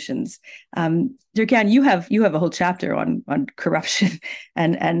institutions. Durkan, you have a whole chapter on corruption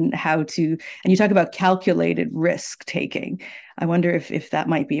and how to, and you talk about calculated risk taking. I wonder if that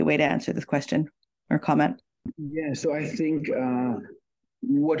might be a way to answer this question or comment. Yeah, so I think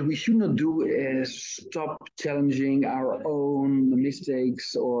what we should not do is stop challenging our own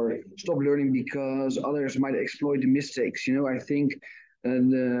mistakes or stop learning because others might exploit the mistakes. I think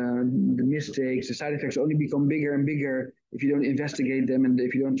the mistakes, the side effects only become bigger and bigger if you don't investigate them and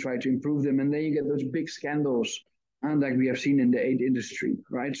if you don't try to improve them. And then you get those big scandals, like we have seen in the aid industry,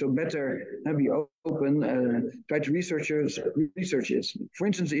 right? So better be open, try to research it. For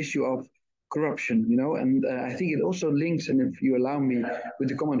instance, the issue of corruption, and I think it also links, and if you allow me, with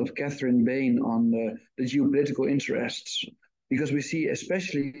the comment of Catherine Bain on the geopolitical interests, because we see,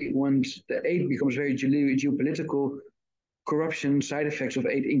 especially once the aid becomes very geopolitical, corruption side effects of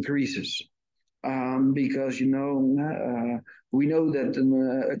aid increases. Because, we know that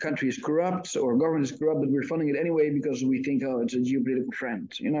a country is corrupt or government is corrupt, but we're funding it anyway because we think, oh, it's a geopolitical friend,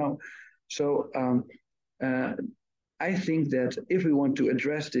 So I think that if we want to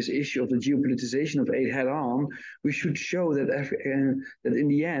address this issue of the geopolitization of aid head on, we should show that that in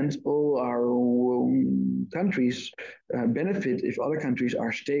the end, all our countries benefit if other countries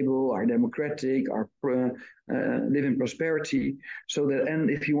are stable, are democratic, live in prosperity. So that, and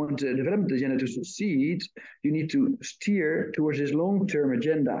if you want the development agenda to succeed, you need to steer towards this long-term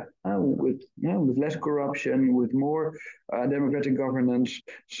agenda with less corruption, with more democratic governance.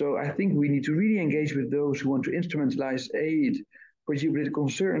 So I think we need to really engage with those who want to instrumentalize aid for geopolitical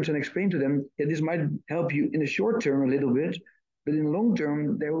concerns and explain to them that this might help you in the short term a little bit, but in the long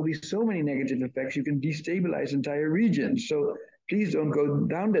term, there will be so many negative effects. You can destabilize entire regions. So please don't go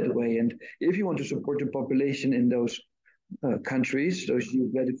down that way. And if you want to support the population in those countries, those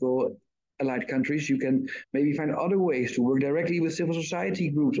geopolitical allied countries, you can maybe find other ways to work directly with civil society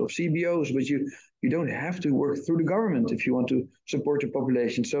groups or CBOs, but you don't have to work through the government if you want to support the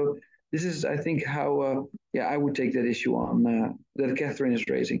population. So this is, I think, how I would take that issue on that Catherine is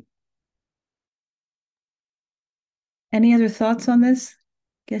raising. Any other thoughts on this,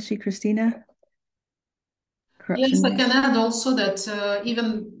 Geshe, Christina? Corruption. Yes, I can add also that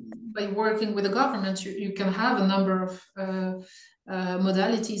even by working with the government, you can have a number of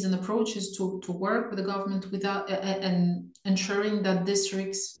modalities and approaches to work with the government without and ensuring that these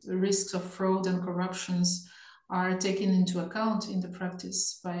risks of fraud and corruptions are taken into account in the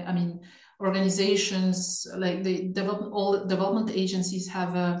practice. Organizations like all development agencies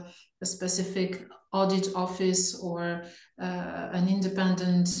have a specific audit office or an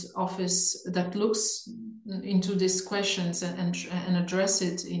independent office that looks into these questions and address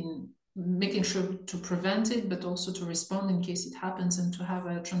it in making sure to prevent it, but also to respond in case it happens and to have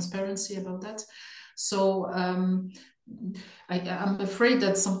a transparency about that. So I'm afraid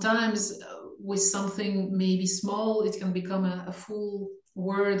that sometimes with something maybe small, it can become a full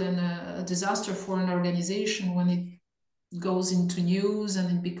word and a disaster for an organization when it goes into news and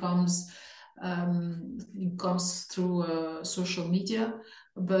it becomes it comes through social media.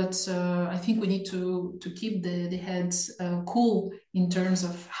 But I think we need to keep the heads cool in terms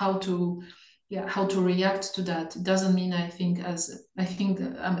of how to react to that. It doesn't mean I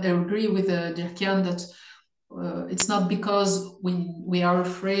agree with Durkan that it's not because we are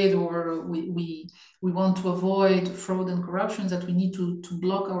afraid or we want to avoid fraud and corruption that we need to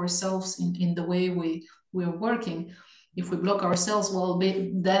block ourselves in the way we are working. If we block ourselves, well,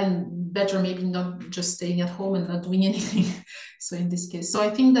 then better maybe not just staying at home and not doing anything. So in this case, so I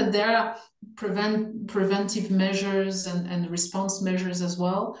think that there are preventive measures and response measures as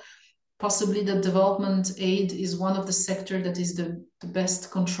well. Possibly the development aid is one of the sectors that is the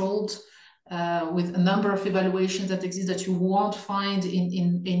best controlled with a number of evaluations that exist that you won't find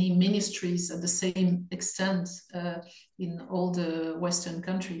in any ministries at the same extent in all the Western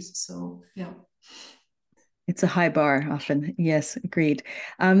countries. So, yeah. It's a high bar often. Yes, agreed.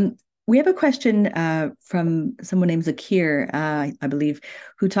 We have a question from someone named Zakir, I believe,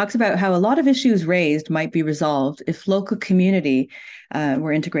 who talks about how a lot of issues raised might be resolved if local community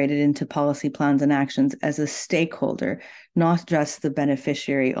were integrated into policy plans and actions as a stakeholder, not just the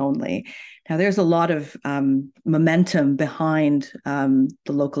beneficiary only. Now, there's a lot of momentum behind the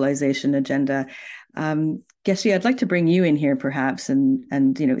localization agenda. Geshe, I'd like to bring you in here, perhaps, and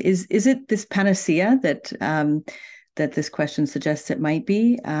is it this panacea that that this question suggests it might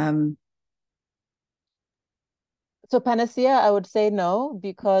be? So panacea, I would say no,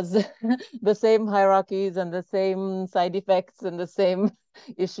 because the same hierarchies and the same side effects and the same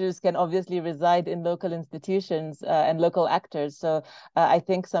issues can obviously reside in local institutions and local actors. So I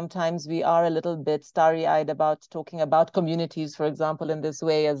think sometimes we are a little bit starry-eyed about talking about communities, for example, in this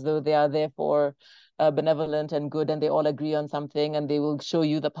way, as though they are therefore benevolent and good, and they all agree on something, and they will show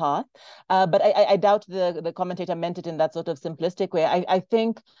you the path. But I doubt the commentator meant it in that sort of simplistic way. I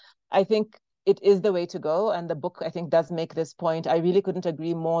think it is the way to go. And the book, I think, does make this point. I really couldn't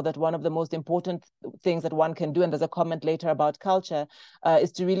agree more that one of the most important things that one can do, and there's a comment later about culture,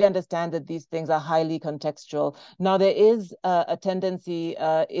 is to really understand that these things are highly contextual. Now, there is a tendency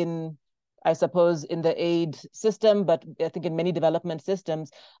I suppose, in the aid system, but I think in many development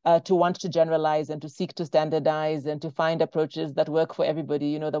systems, to want to generalize and to seek to standardize and to find approaches that work for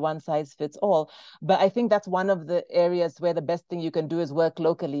everybody, the one size fits all. But I think that's one of the areas where the best thing you can do is work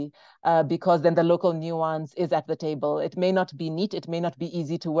locally, because then the local nuance is at the table. It may not be neat, it may not be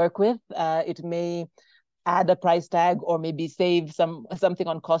easy to work with, it may add a price tag or maybe save something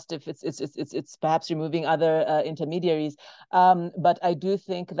on cost if it's perhaps removing other intermediaries. But I do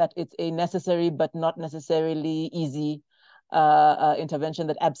think that it's a necessary but not necessarily easy intervention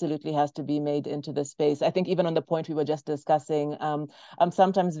that absolutely has to be made into the space. I think even on the point we were just discussing, I'm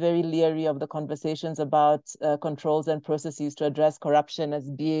sometimes very leery of the conversations about controls and processes to address corruption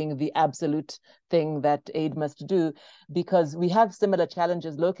as being the absolute thing that aid must do, because we have similar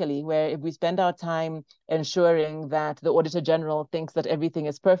challenges locally where if we spend our time ensuring that the Auditor General thinks that everything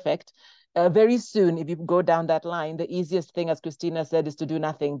is perfect, very soon, if you go down that line, the easiest thing, as Christina said, is to do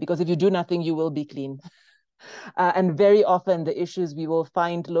nothing, because if you do nothing, you will be clean. And very often the issues we will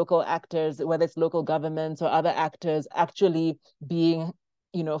find local actors, whether it's local governments or other actors, actually being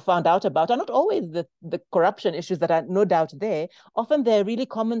found out about are not always the corruption issues that are no doubt there. Often they're really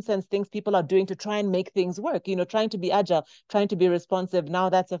common sense things people are doing to try and make things work, trying to be agile, trying to be responsive. Now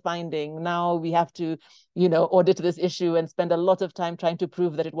that's a finding. Now we have to, audit this issue and spend a lot of time trying to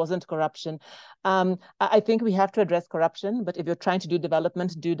prove that it wasn't corruption. I think we have to address corruption, but if you're trying to do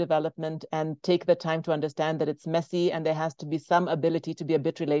development and take the time to understand that it's messy and there has to be some ability to be a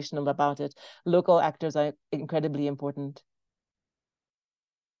bit relational about it. Local actors are incredibly important.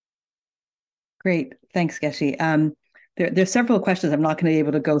 Great. Thanks, Geshe. There's several questions. I'm not going to be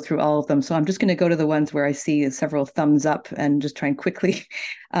able to go through all of them. So I'm just going to go to the ones where I see several thumbs up and just try and quickly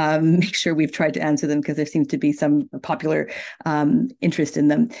make sure we've tried to answer them, because there seems to be some popular interest in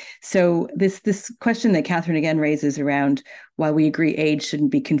them. So this question that Catherine again raises around why we agree aid shouldn't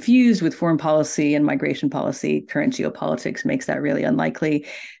be confused with foreign policy and migration policy. Current geopolitics makes that really unlikely.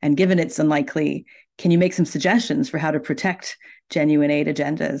 And given it's unlikely, can you make some suggestions for how to protect genuine aid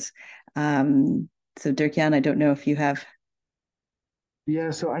agendas? So Dirk-Jan, I don't know if you have.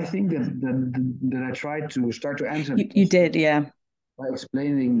 Yeah, so I think that I tried to start to answer. You did, yeah. By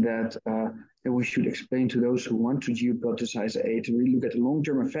explaining that we should explain to those who want to geopoliticize aid to really look at the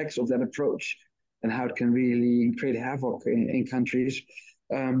long-term effects of that approach and how it can really create havoc in countries.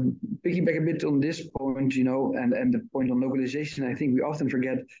 Piggyback a bit on this point, and the point on localization, I think we often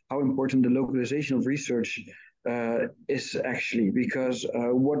forget how important the localization of research is actually, because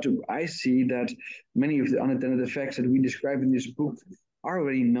what I see that many of the unintended effects that we describe in this book are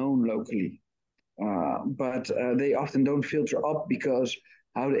already known locally, but they often don't filter up because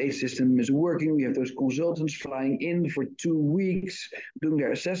how the aid system is working. We have those consultants flying in for 2 weeks, doing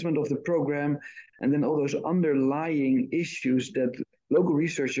their assessment of the program, and then all those underlying issues that local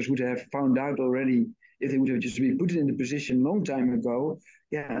researchers would have found out already if they would have just been put in the position a long time ago,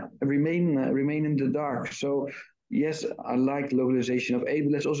 remain in the dark. So yes, I like localization of aid,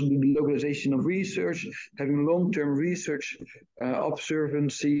 but let's also do the localization of research, having long-term research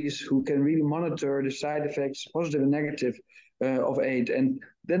observancies who can really monitor the side effects, positive and negative, of aid. And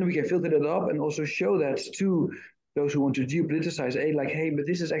then we can filter that up and also show that to those who want to geopoliticize aid, like, hey, but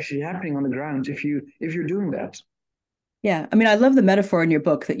this is actually happening on the ground if you're doing that. Yeah, I mean, I love the metaphor in your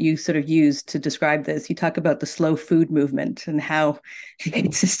book that you sort of use to describe this. You talk about the slow food movement and how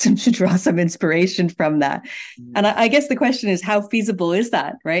the system should draw some inspiration from that. And I guess the question is, how feasible is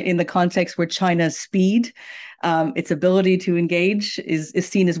that, right? In the context where China's speed, its ability to engage is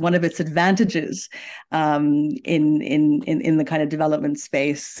seen as one of its advantages in the kind of development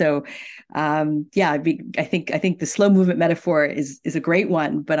space. So yeah, I think the slow movement metaphor is a great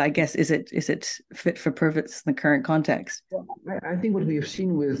one, but I guess is it fit for purpose in the current context? Well, I think what we have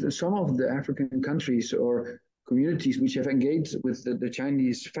seen with some of the African countries or communities which have engaged with the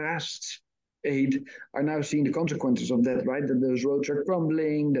Chinese fast aid are now seeing the consequences of that, right? That those roads are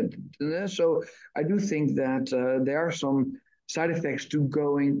crumbling. So I do think that there are some side effects to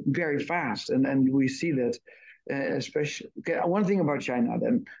going very fast, and we see that. Especially, okay, one thing about China,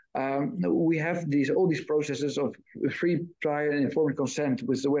 then we have all these processes of free, prior, and informed consent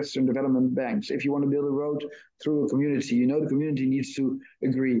with the Western development banks. If you want to build a road through a community, you know the community needs to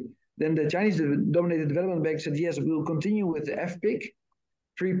agree. Then the Chinese-dominated development bank said, yes, we'll continue with the FPIC,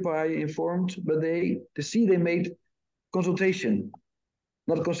 free, prior, informed, but they made consultation,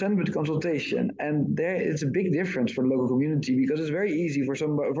 not consent, but consultation. And there it's a big difference for the local community because it's very easy for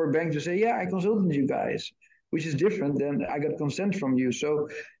a bank to say, yeah, I consulted you guys, which is different than I got consent from you. So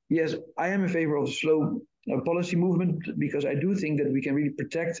yes, I am in favor of slow policy movement because I do think that we can really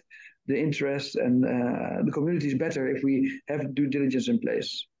protect the interests and the communities better if we have due diligence in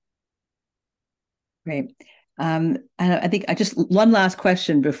place. Right. And I think I just one last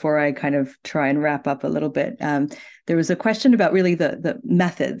question before I kind of try and wrap up a little bit. There was a question about really the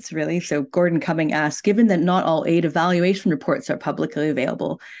methods, really. So Gordon Cumming asked, given that not all aid evaluation reports are publicly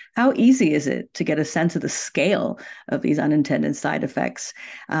available, how easy is it to get a sense of the scale of these unintended side effects?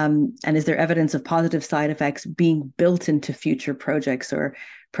 And is there evidence of positive side effects being built into future projects or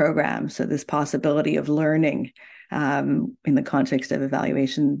programs? So this possibility of learning in the context of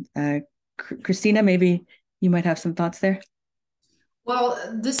evaluation. Christina, maybe you might have some thoughts there. Well,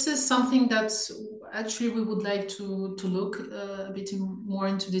 this is something that actually we would like to look a bit more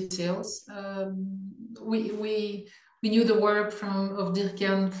into details. We knew the work of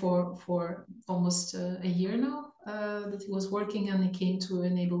Dirk-Jan for almost a year now that he was working, and he came to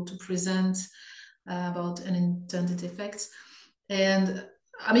enable to present about unintended effects. And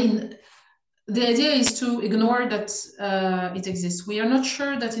I mean, the idea is to ignore that it exists. We are not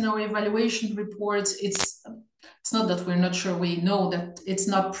sure that in our evaluation reports, it's not that we're not sure, we know that it's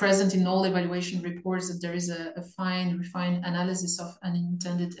not present in all evaluation reports, that there is a fine, refined analysis of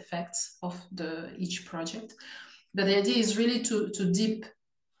unintended effects of each project. But the idea is really to dig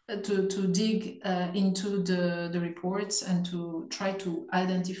into the reports and to try to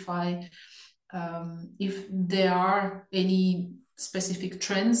identify if there are any specific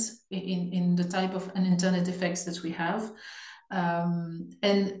trends in the type of unintended effects that we have.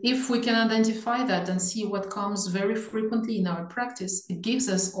 And if we can identify that and see what comes very frequently in our practice, it gives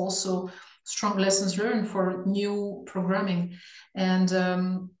us also strong lessons learned for new programming. And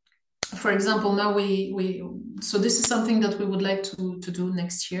for example, now so this is something that we would like to do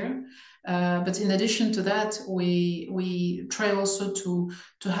next year. But in addition to that, we try also to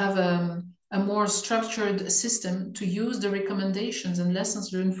have a more structured system to use the recommendations and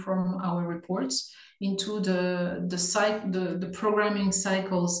lessons learned from our reports into the programming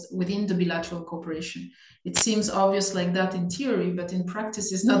cycles within the bilateral cooperation. It seems obvious like that in theory, but in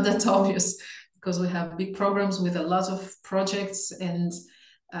practice it's not that obvious because we have big programs with a lot of projects, and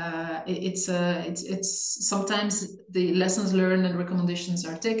it's sometimes the lessons learned and recommendations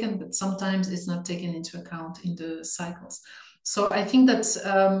are taken, but sometimes it's not taken into account in the cycles. So I think that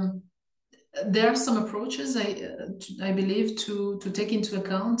there are some approaches, I believe, to take into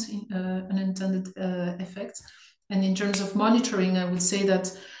account unintended effects. And in terms of monitoring, I would say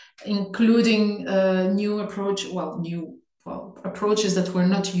that including approaches that we're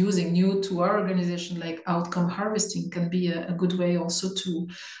not using, new to our organization, like outcome harvesting, can be a good way also to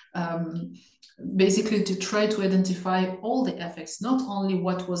basically to try to identify all the effects, not only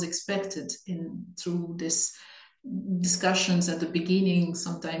what was expected through this discussions at the beginning,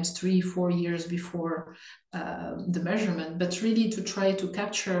 sometimes 3-4 years before the measurement, but really to try to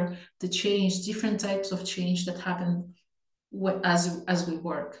capture the change, different types of change that happen as we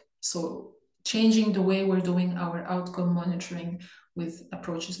work. So changing the way we're doing our outcome monitoring with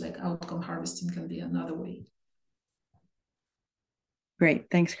approaches like outcome harvesting can be another way.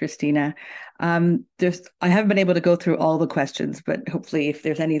 Great. Thanks, Christina. I haven't been able to go through all the questions, but hopefully if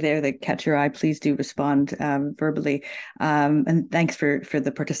there's any there that catch your eye, please do respond verbally. And thanks for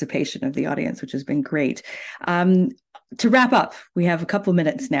the participation of the audience, which has been great. to wrap up, we have a couple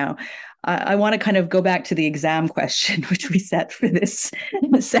minutes now. I want to kind of go back to the exam question, which we set for this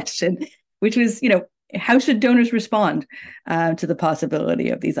session, which was, how should donors respond to the possibility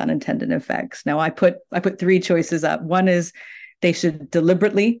of these unintended effects? Now, I put three choices up. One is they should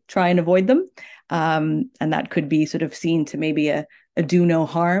deliberately try and avoid them, and that could be sort of seen to maybe a do no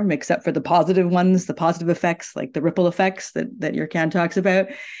harm, except for the positive ones, the positive effects, like the ripple effects that Jurkan talks about.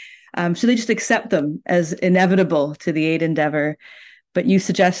 Should they just accept them as inevitable to the aid endeavor? But you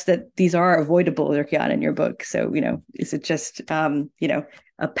suggest that these are avoidable, Jurkan, in your book. So, is it just,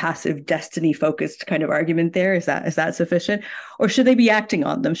 a passive destiny-focused kind of argument there? Is that sufficient? Or should they be acting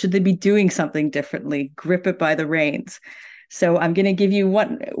on them? Should they be doing something differently? Grip it by the reins. So I'm going to give you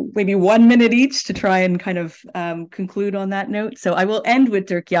maybe 1 minute each to try and kind of conclude on that note. So I will end with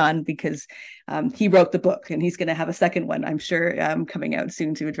Dirk-Jan because he wrote the book and he's going to have a second one, I'm sure, coming out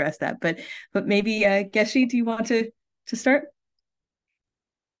soon to address that. But maybe, Geshe, do you want to start?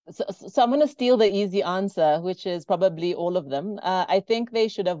 So I'm going to steal the easy answer, which is probably all of them. I think they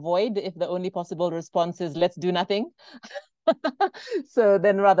should avoid if the only possible response is let's do nothing. So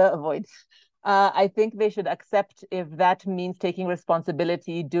then rather avoid. I think they should accept if that means taking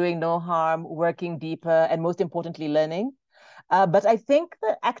responsibility, doing no harm, working deeper, and most importantly, learning. But I think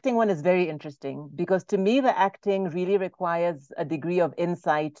the acting one is very interesting because to me, the acting really requires a degree of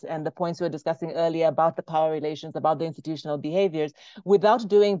insight and the points we were discussing earlier about the power relations, about the institutional behaviors. Without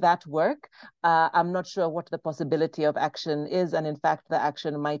doing that work, I'm not sure what the possibility of action is. And in fact, the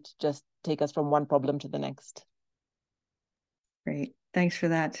action might just take us from one problem to the next. Great. Thanks for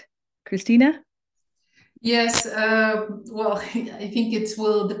that. Christina? Yes, well, I think it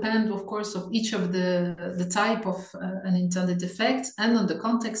will depend, of course, of each of the type of unintended effect and on the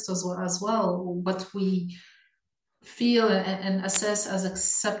context as well, what we feel and assess as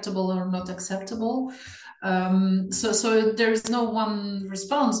acceptable or not acceptable. So there is no one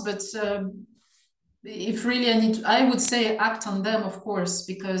response, but if really I would say act on them, of course,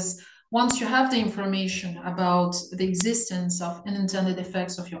 because once you have the information about the existence of unintended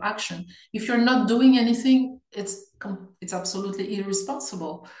effects of your action, if you're not doing anything, it's absolutely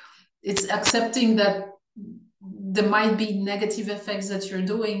irresponsible. It's accepting that there might be negative effects that you're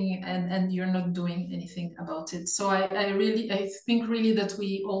doing and you're not doing anything about it. So I think really that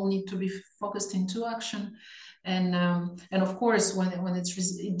we all need to be focused into action. And of course, when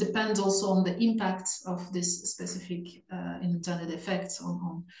it depends also on the impact of this specific unintended effects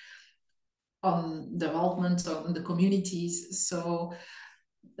on development on the communities. So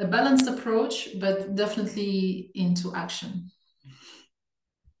a balanced approach, but definitely into action.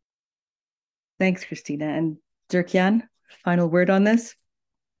 Thanks, Christina. And Dirk-Jan, final word on this?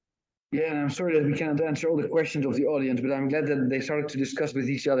 Yeah, and I'm sorry that we cannot answer all the questions of the audience, but I'm glad that they started to discuss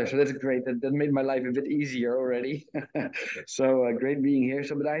with each other. So that's great. That made my life a bit easier already. So great being here.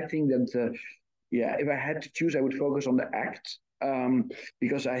 So, but I think that, if I had to choose, I would focus on the act.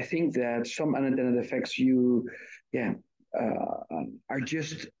 Because I think that some unintended effects are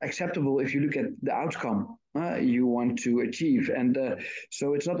just acceptable if you look at the outcome you want to achieve. And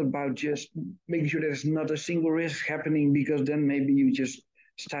so it's not about just making sure there's not a single risk happening, because then maybe you just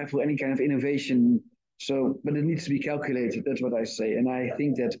stifle any kind of innovation. So, but it needs to be calculated. That's what I say. And I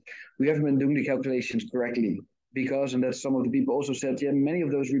think that we haven't been doing the calculations correctly. Because, and that some of the people also said, many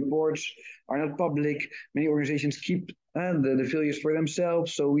of those reports are not public. Many organizations keep the failures for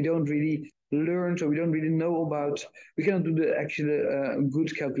themselves. So we don't really learn. So we don't really know we cannot do the actual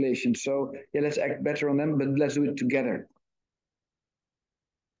good calculations. So let's act better on them, but let's do it together.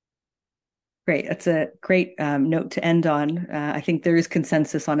 Great. That's a great note to end on. I think there is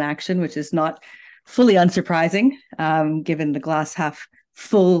consensus on action, which is not fully unsurprising, given the glass half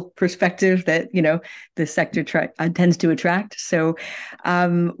full perspective that the sector tends to attract. So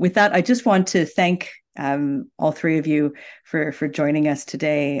with that, I just want to thank all three of you for joining us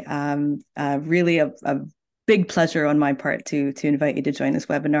today. Really a big pleasure on my part to invite you to join this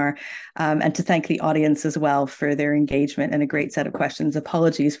webinar, and to thank the audience as well for their engagement and a great set of questions.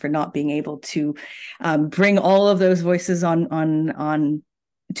 Apologies for not being able to bring all of those voices on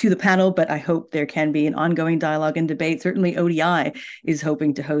to the panel, but I hope there can be an ongoing dialogue and debate. Certainly ODI is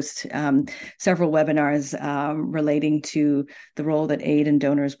hoping to host several webinars relating to the role that aid and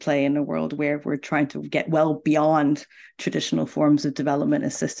donors play in a world where we're trying to get well beyond traditional forms of development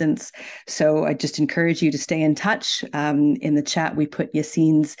assistance. So I just encourage you to stay in touch. In the chat, we put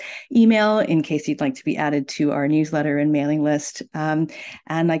Yassine's email in case you'd like to be added to our newsletter and mailing list. And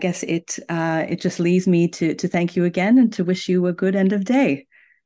I guess it just leaves me to thank you again and to wish you a good end of day.